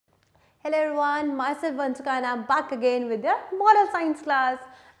Hello everyone, myself Vanchika and I'm back again with your moral science class.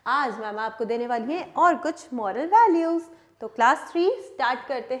 आज ma'am आपको देने वाली है और कुछ moral values. तो क्लास 3 स्टार्ट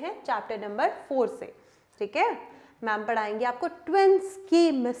करते हैं चैप्टर नंबर 4 से. ठीक है, मैम पढ़ाएंगे आपको ट्विंस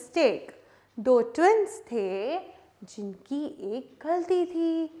की मिस्टेक. दो ट्विंस थे जिनकी एक गलती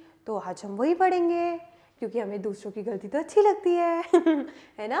थी, तो आज हम वही पढ़ेंगे क्योंकि हमें दूसरों की गलती तो अच्छी लगती है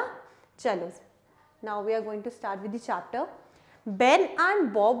है ना. चलो, now we are going to start with the chapter. Ben and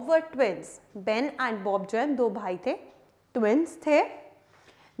Bob were twins. Ben and Bob जो है दो भाई थे, ट्विंस थे.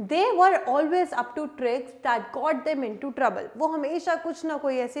 दे were always up to tricks that got them into trouble. वो हमेशा कुछ ना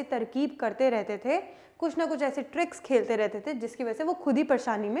कोई ऐसी तरकीब करते रहते थे, कुछ ना कुछ ऐसे ट्रिक्स खेलते रहते थे जिसकी वजह से वो खुद ही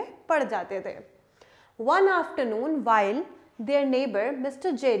परेशानी में पड़ जाते थे. One afternoon while there neighbour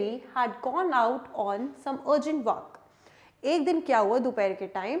mister Jerry had gone out on some urgent work. एक दिन क्या हुआ, दोपहर के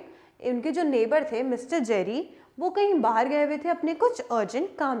टाइम उनके जो नेबर थे मिस्टर जेरी, वो कहीं बाहर गए हुए थे अपने कुछ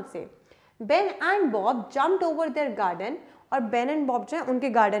अर्जेंट काम से. Ben and Bob jumped over there garden. और बेन एंड बॉब जो है उनके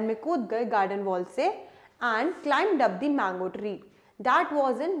गार्डन में कूद गए, गार्डन वॉल से. And climbed up the mango tree that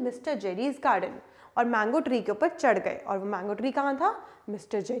was in mister Jerry's garden. और मैंगो ट्री के ऊपर चढ़ गए. और वो मैंगो ट्री कहाँ था?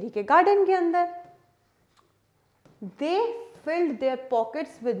 मिस्टर जेरी के गार्डन के अंदर. दे field there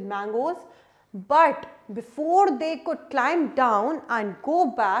pockets with mangoes, but before they could climb down and go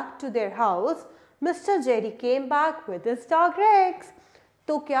back to their house, Mr. Jerry came back with his dog Rex.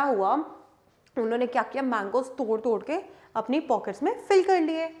 तो क्या हुआ, उन्होंने क्या किया, मैंगोज तोड़ तोड़ के अपनी पॉकेट्स में फिल कर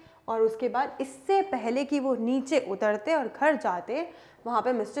लिए. और उसके बाद इससे पहले कि वो नीचे उतरते और घर जाते, वहाँ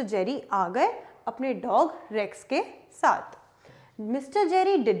पे मिस्टर जेरी आ गए अपने डॉग रेक्स के साथ. Mister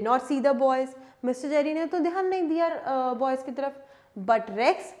Jerry did not see the boys. Mister Jerry ने तो ध्यान नहीं दिया बॉयज की तरफ. But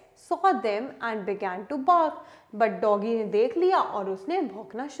racks saw them and began to bark. but doggy ने देख लिया और उसने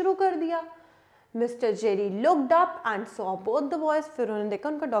भौंकना शुरू कर दिया. Mister Jerry looked up and saw both the boys. फिर उन्होंने देखा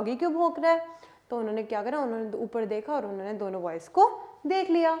उनका डॉगी क्यों भौंक रहा है, तो उन्होंने क्या करा, उन्होंने ऊपर देखा और उन्होंने दोनों बॉयज को देख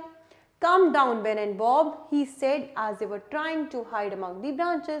लिया. Come down Ben and Bob, he said as they were trying to hide among the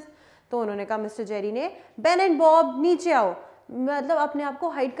branches. तो उन्होंने कहा मिस्टर जेरी ने, बेन एंड बॉब नीचे आओ, मतलब अपने आप को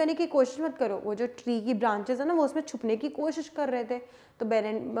हाइड करने की कोशिश मत करो. वो जो ट्री की ब्रांचेस है ना, वो उसमें छुपने की कोशिश कर रहे थे. तो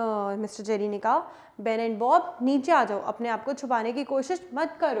मिस्टर जेरी ने कहा, बेन एंड बॉब नीचे आ जाओ, अपने आप को छुपाने की कोशिश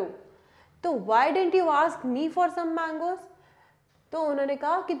मत करो. तो why didn't you ask me for some mangoes. तो उन्होंने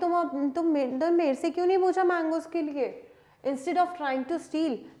कहा कि तुम मेरे से क्यों नहीं पूछा मैंगोज के लिए. Instead of trying to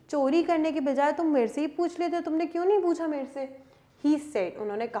steal, चोरी करने के बजाय तुम मेरे से ही पूछ लेते, तुमने क्यों नहीं पूछा मेरे से. ही सेड,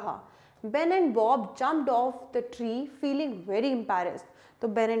 उन्होंने कहा. Ben and Bob jumped of the tree feeling very embarrassed. तो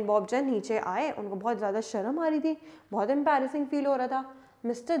बेन एंड बॉब जब नीचे आए, उनको बहुत ज़्यादा शर्म आ रही थी, बहुत एम्बैरेसिंग फील हो रहा था.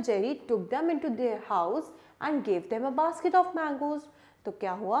 Mister Jerry took them into their house and gave them a basket of mangoes. तो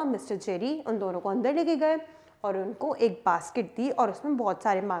क्या हुआ, मिस्टर जेरी उन दोनों को अंदर लेके गए और उनको एक बास्केट दी और उसमें बहुत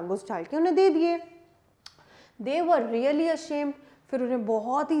सारे मैंगोज डाल के उन्हें दे दिए. दे वर रियली अशेम्ड. फिर उन्हें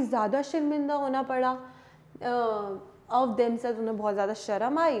बहुत ही ज़्यादा शर्मिंदा होना पड़ा. ऑफ देमसेल्व्स, उन्हें बहुत ज़्यादा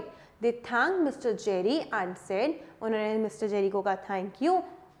शर्म आई. They thanked Mr. Jerry and said, उन्होंने मिस्टर जेरी को कहा थैंक यू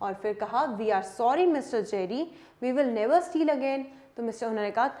और फिर कहा we are sorry mister Jerry, we will never steel again. तो उन्होंने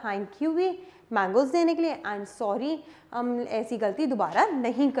कहा थैंक यू भी मैंगोज देने के लिए एंड सॉरी, हम ऐसी गलती दोबारा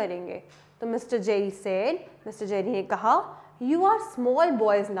नहीं करेंगे. तो मिस्टर जेरी ने कहा you are small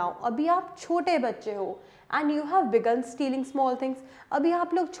boys now, अभी आप छोटे बच्चे हो. And you have begun stealing small things, अभी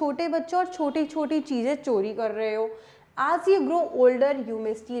आप लोग छोटे बच्चे और छोटी छोटी चीज़ें चोरी कर रहे हो. As you grow older, you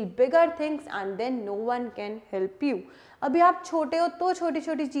may steal bigger things and then no one can help you. अभी आप छोटे हो तो छोटी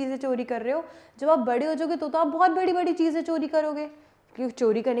छोटी चीज़ें चोरी कर रहे हो, जब आप बड़े हो जाओगे तो आप बहुत बड़ी बड़ी चीज़ें चोरी करोगे. क्योंकि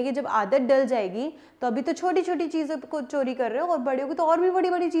चोरी करने की जब आदत डल जाएगी तो अभी तो छोटी छोटी चीज़ों को चोरी कर रहे हो और बड़े होगे तो और भी बड़ी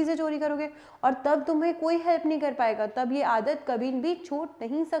बड़ी चीज़ें चोरी करोगे और तब तुम्हें कोई हेल्प नहीं कर पाएगा. तब ये आदत कभी भी छूट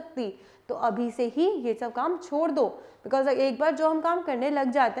नहीं सकती. तो अभी से ही ये सब काम छोड़ दो, बिकॉज एक बार जो हम काम करने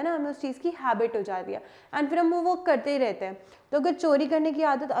लग जाते हैं ना, हमें उस चीज़ की हैबिट हो जाती है एंड फिर हम वो करते ही रहते हैं. तो अगर चोरी करने की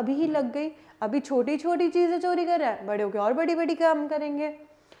आदत अभी ही लग गई, अभी छोटी छोटी चीज़ें चोरी कर रहे हैं, बड़े होकर और बड़ी बड़ी काम करेंगे.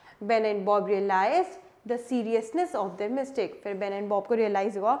 Ben and Bob realised the seriousness of their mistake. फिर बेन एंड बॉब को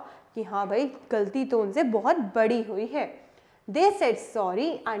रियलाइज़ हुआ कि हाँ भाई, गलती तो उनसे बहुत बड़ी हुई है. They said sorry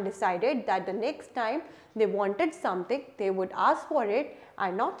and decided that the next time they wanted something, they would ask for it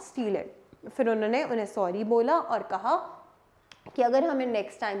and not steal it. फिर उन्होंने उन्हें सॉरी बोला और कहा कि अगर हमें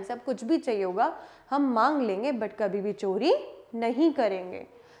नेक्स्ट टाइम से अब कुछ भी चाहिए होगा हम मांग लेंगे, बट कभी भी चोरी नहीं करेंगे.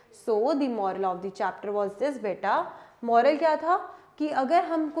 So the moral of the chapter was this बेटा. मॉरल क्या था कि अगर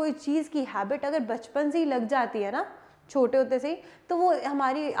हम कोई चीज़ की हैबिट अगर बचपन से ही लग जाती है ना, छोटे होते से ही, तो वो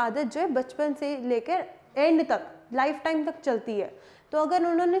हमारी आदत जो है बचपन से लेकर एंड तक, लाइफ टाइम तक चलती है. तो अगर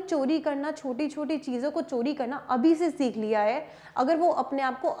उन्होंने चोरी करना, छोटी छोटी चीज़ों को चोरी करना अभी से सीख लिया है, अगर वो अपने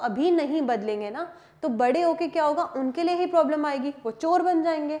आप को अभी नहीं बदलेंगे ना, तो बड़े होके क्या होगा, उनके लिए ही प्रॉब्लम आएगी, वो चोर बन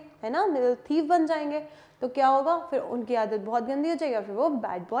जाएंगे, है ना, थीफ बन जाएंगे। तो क्या होगा, फिर उनकी आदत बहुत गंदी हो जाएगी, फिर वो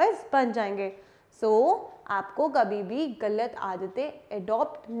बैड बॉयज बन जाएंगे। सो आपको कभी भी गलत आदतें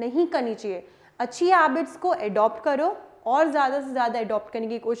एडॉप्ट नहीं करनी चाहिए। अच्छी हैबिट्स को एडॉप्ट करो और ज़्यादा से ज़्यादा एडॉप्ट करने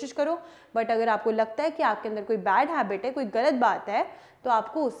की कोशिश करो। बट अगर आपको लगता है कि आपके अंदर कोई बैड हैबिट है, कोई गलत बात है, तो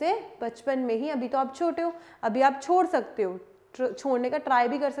आपको उसे बचपन में ही, अभी तो आप छोटे हो, अभी आप छोड़ सकते हो, छोड़ने का ट्राई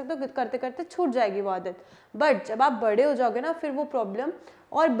भी कर सकते हो, करते करते छूट जाएगी वो आदत। बट जब आप बड़े हो जाओगे ना, फिर वो प्रॉब्लम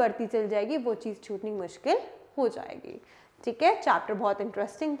और बढ़ती चल जाएगी, वो चीज़ छूटनी मुश्किल हो जाएगी। ठीक है, चैप्टर बहुत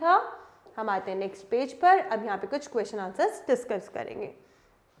इंटरेस्टिंग था। हम आते हैं नेक्स्ट पेज पर। अब यहाँ पे कुछ क्वेश्चन आंसर्स डिस्कस करेंगे।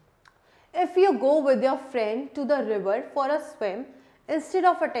 If you go with your friend to the river for a swim instead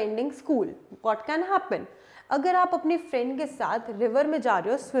of attending school, what can happen? अगर आप अपनी फ्रेंड के साथ रिवर में जा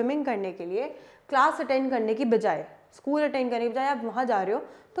रहे हो स्विमिंग करने के लिए, क्लास अटेंड करने की बजाय, स्कूल अटेंड करने की बजाय आप वहाँ जा रहे हो,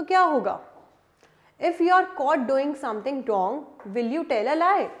 तो क्या होगा? If you are caught doing something wrong, will you tell a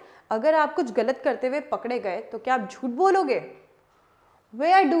lie? अगर आप कुछ गलत करते हुए पकड़े गए तो क्या आप झूठ बोलोगे?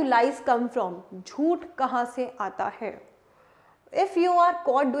 Where do lies come from? झूठ कहाँ से आता है? If you are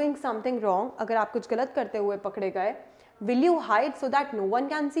caught doing something wrong, अगर आप कुछ गलत करते हुए पकड़े गए, will you hide so that no one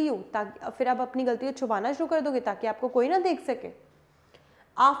can see you? ताकि फिर आप अपनी गलती को छुपाना शुरू कर दोगे ताकि आपको कोई ना देख सके।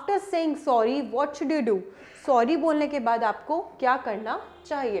 After saying sorry, what should you do? Sorry बोलने के बाद आपको क्या करना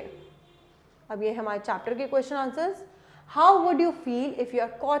चाहिए? अब ये हमारे चैप्टर के question answers. How would you feel if you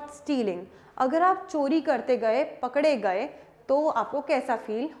are caught stealing? अगर आप चोरी करते गए, पकड़े गए, तो आपको कैसा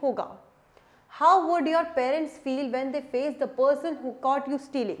फील होगा? How would your parents feel when they face the person who caught you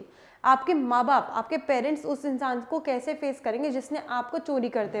stealing? आपके माँ बाप, आपके पेरेंट्स उस इंसान को कैसे फेस करेंगे जिसने आपको चोरी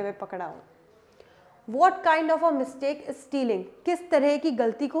करते हुए पकड़ा हो? What kind of a mistake is stealing? किस तरह की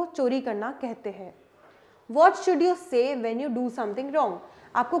गलती को चोरी करना कहते हैं? What should you say when you do something wrong?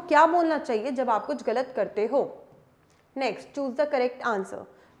 आपको क्या बोलना चाहिए जब आप कुछ गलत करते हो? Next, choose the correct answer.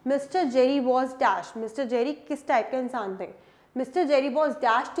 Mr. Jerry was dash. Mr. Jerry किस टाइप के इंसान थे? Mr. Jerry was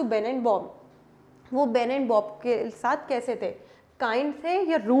dash to Ben and Bob. वो बेन एंड बॉब के साथ कैसे थे? काइंड थे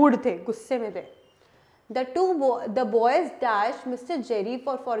या रूड थे, गुस्से में थे? The boys dash mister Jerry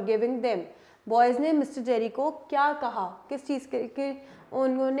for giving them. Boys ने मिस्टर जेरी को क्या कहा, किस चीज़ के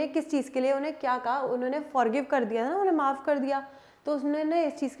उन्होंने किस चीज़ के लिए उन्हें क्या कहा? उन्होंने फॉरगिव कर दिया ना, उन्हें माफ़ कर दिया, तो उन्होंने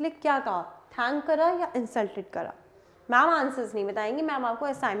इस चीज़ के लिए क्या कहा? थैंक करा या इंसल्टेड करा? मैम आंसर्स नहीं बताएंगी, मैम आपको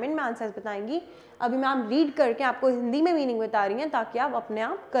असाइनमेंट में आंसर्स बताएंगी। अभी मैम रीड करके आपको हिंदी में मीनिंग बता रही हैं ताकि आप अपने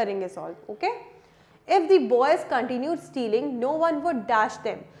आप करेंगे solve. Okay. If the boys continued stealing, no one would dash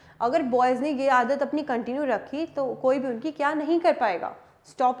them. अगर बॉयज़ ने ये आदत अपनी कंटिन्यू रखी तो कोई भी उनकी क्या नहीं कर पाएगा,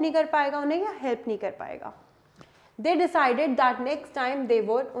 स्टॉप नहीं कर पाएगा उन्हें या हेल्प नहीं कर पाएगा। They decided that next time they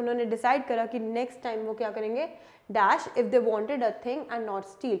would, उन्होंने डिसाइड करा कि नेक्स्ट टाइम वो क्या करेंगे? Dash if they wanted a thing and not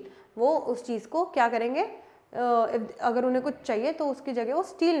steal. वो उस चीज़ को क्या करेंगे? अगर उन्हें कुछ चाहिए तो उसकी जगह वो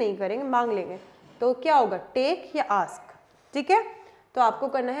स्टील नहीं करेंगे, मांग लेंगे। तो क्या होगा? टेक या आस्क। ठीक है, तो आपको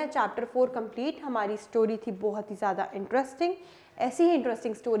करना है चैप्टर 4 कंप्लीट। हमारी स्टोरी थी बहुत ही ज़्यादा इंटरेस्टिंग। ऐसी ही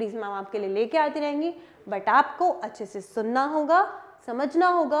इंटरेस्टिंग स्टोरीज मैम आपके लिए लेके आती रहेंगी, बट आपको अच्छे से सुनना होगा, समझना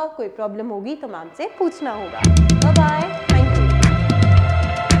होगा, कोई प्रॉब्लम होगी तो मैम से पूछना होगा। Bye bye.